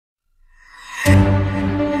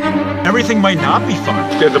Everything might not be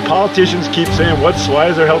fun. The politicians keep saying, why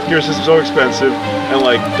is our healthcare system so expensive? And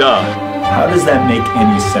like, duh. How does that make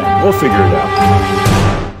any sense? We'll figure it out.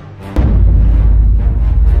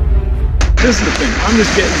 This is the thing, I'm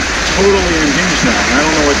just getting totally unhinged now, and I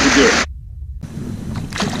don't know what to do.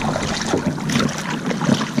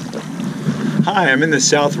 Hi, I'm in the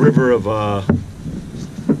South River of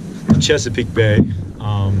Chesapeake Bay,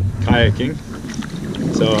 kayaking.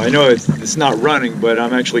 So I know it's not running, but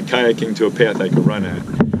I'm actually kayaking to a path I could run at.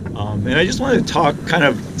 And I just wanted to talk, kind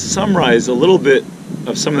of summarize a little bit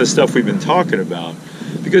of some of the stuff we've been talking about.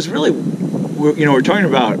 Because really, we're talking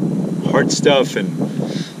about hard stuff and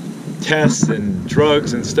tests and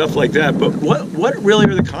drugs and stuff like that, but what really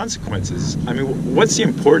are the consequences? I mean, what's the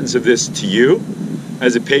importance of this to you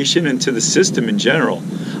as a patient and to the system in general?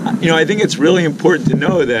 I think it's really important to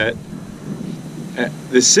know that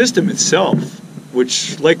the system itself,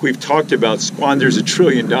 which, like we've talked about, squanders $1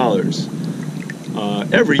 trillion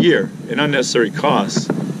every year in unnecessary costs,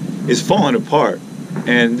 is falling apart.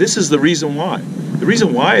 And this is the reason why. The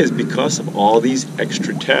reason why is because of all these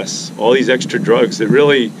extra tests, all these extra drugs that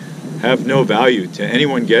really have no value to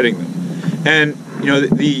anyone getting them. And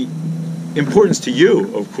the importance to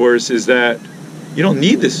you, of course, is that you don't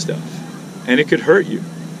need this stuff, and it could hurt you.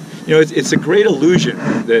 It's a great illusion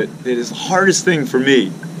that it is the hardest thing for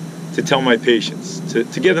me to tell my patients,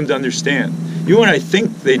 to get them to understand. Even when I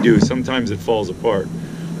think they do, sometimes it falls apart.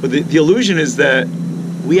 But the illusion is that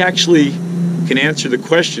we actually can answer the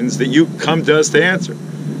questions that you come to us to answer.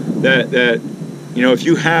 That if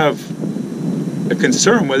you have a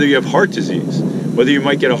concern, whether you have heart disease, whether you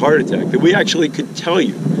might get a heart attack, that we actually could tell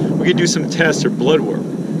you. We could do some tests or blood work.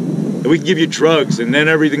 That we can give you drugs, and then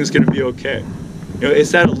everything's going to be okay.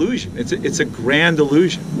 It's that illusion. It's a grand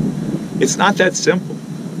illusion. It's not that simple.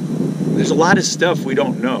 There's a lot of stuff we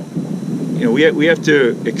don't know. We have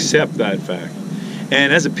to accept that fact.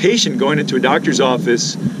 And as a patient going into a doctor's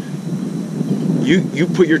office, you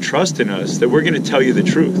put your trust in us that we're going to tell you the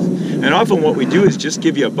truth. And often what we do is just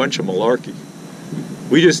give you a bunch of malarkey.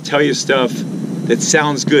 We just tell you stuff that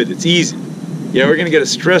sounds good. It's easy. Yeah, we're going to get a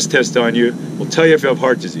stress test on you. We'll tell you if you have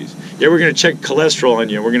heart disease. Yeah, we're going to check cholesterol on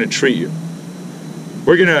you, and we're going to treat you.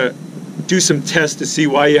 We're going to do some tests to see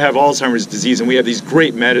why you have Alzheimer's disease, and we have these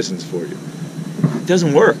great medicines for you. It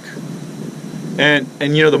doesn't work. And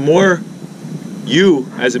the more you,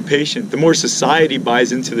 as a patient, the more society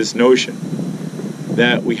buys into this notion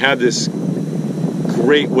that we have this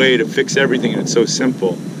great way to fix everything, and it's so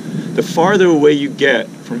simple, the farther away you get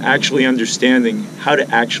from actually understanding how to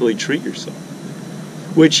actually treat yourself.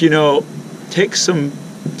 Which, takes some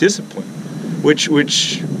discipline, which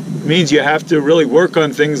means you have to really work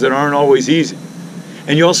on things that aren't always easy.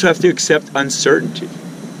 And you also have to accept uncertainty.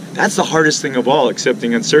 That's the hardest thing of all,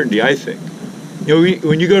 accepting uncertainty, I think.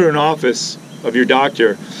 When you go to an office of your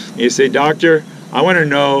doctor, and you say, "Doctor, I want to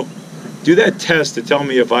know, do that test to tell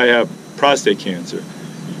me if I have prostate cancer."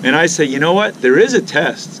 And I say, you know what? There is a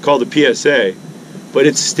test. It's called a PSA, but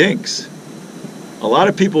it stinks. A lot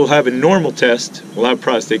of people who have a normal test will have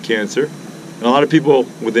prostate cancer, and a lot of people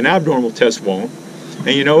with an abnormal test won't.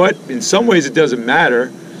 And you know what? In some ways it doesn't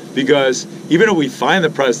matter, because even if we find the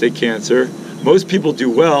prostate cancer, most people do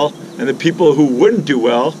well, and the people who wouldn't do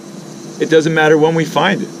well, it doesn't matter when we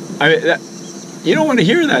find it. I mean, you don't want to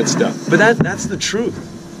hear that stuff, but that's the truth.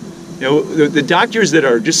 The doctors that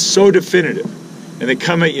are just so definitive, and they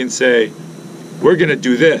come at you and say, we're going to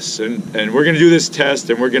do this, and we're going to do this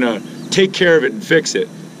test, and we're going to take care of it and fix it.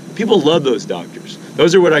 People love those doctors.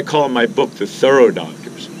 Those are what I call in my book the thorough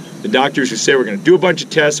doctors. The doctors who say we're going to do a bunch of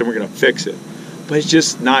tests and we're going to fix it. But it's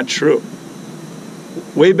just not true.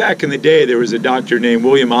 Way back in the day, there was a doctor named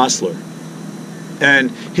William Osler.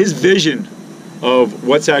 And his vision of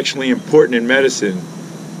what's actually important in medicine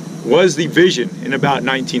was the vision in about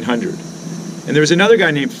 1900. And there was another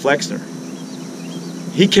guy named Flexner.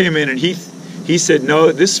 He came in and he said,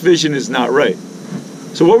 no, this vision is not right.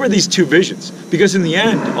 So what were these two visions? Because in the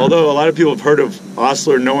end, although a lot of people have heard of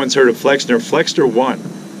Osler, no one's heard of Flexner, Flexner won.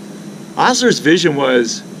 Osler's vision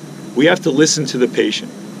was, we have to listen to the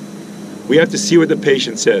patient. We have to see what the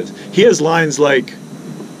patient says. He has lines like,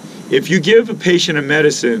 if you give a patient a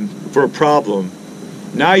medicine for a problem,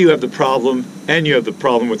 now you have the problem and you have the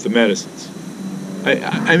problem with the medicines.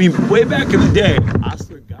 I mean, way back in the day,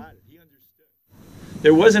 Osler got it. He understood.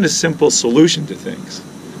 There wasn't a simple solution to things.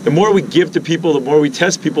 The more we give to people, the more we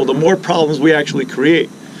test people, the more problems we actually create.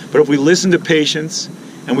 But if we listen to patients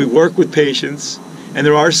and we work with patients, and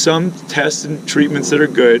there are some tests and treatments that are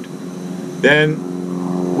good,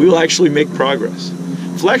 then we will actually make progress.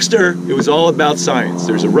 Flexner, it was all about science.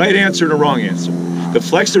 There's a right answer and a wrong answer. The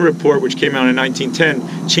Flexner Report, which came out in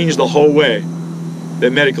 1910, changed the whole way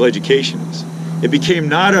that medical education is. It became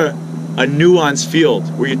not a nuanced field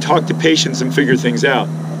where you talk to patients and figure things out.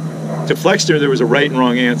 To Flexner, there was a right and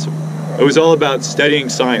wrong answer. It was all about studying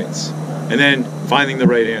science and then finding the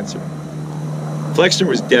right answer. Flexner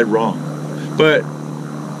was dead wrong. But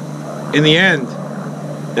in the end,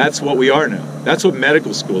 that's what we are now. That's what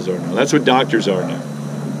medical schools are now. That's what doctors are now.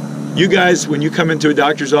 You guys, when you come into a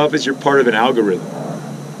doctor's office, you're part of an algorithm.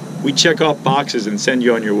 We check off boxes and send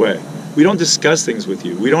you on your way. We don't discuss things with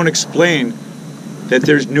you. We don't explain that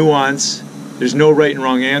there's nuance, there's no right and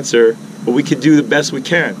wrong answer, but we can do the best we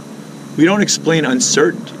can. We don't explain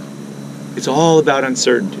uncertainty. It's all about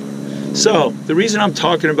uncertainty. So, the reason I'm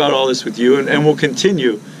talking about all this with you, and will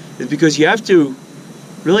continue, is because you have to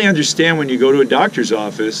really understand when you go to a doctor's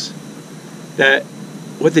office that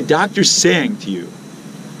what the doctor's saying to you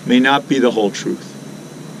may not be the whole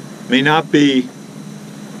truth, may not be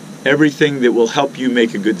everything that will help you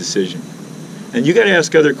make a good decision. And you got to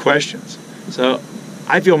ask other questions. So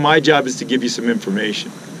I feel my job is to give you some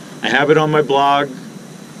information. I have it on my blog,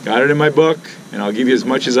 got it in my book, and I'll give you as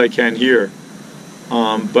much as I can here.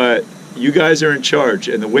 But you guys are in charge,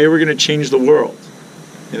 and the way we're going to change the world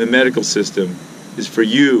in the medical system is for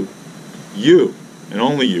you, and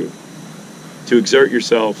only you, to exert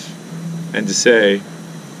yourself and to say,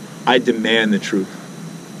 I demand the truth.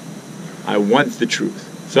 I want the truth.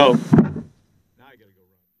 So, now I gotta go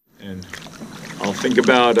run. And I'll think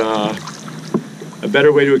about a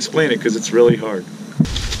better way to explain it because it's really hard.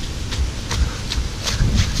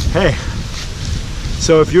 Hey,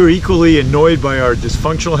 so if you're equally annoyed by our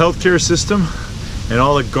dysfunctional healthcare system and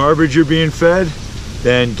all the garbage you're being fed,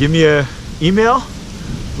 then give me an email,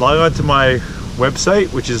 log on to my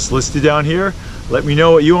website, which is listed down here. Let me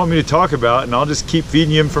know what you want me to talk about, and I'll just keep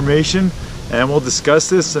feeding you information, and we'll discuss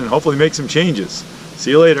this and hopefully make some changes.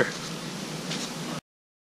 See you later.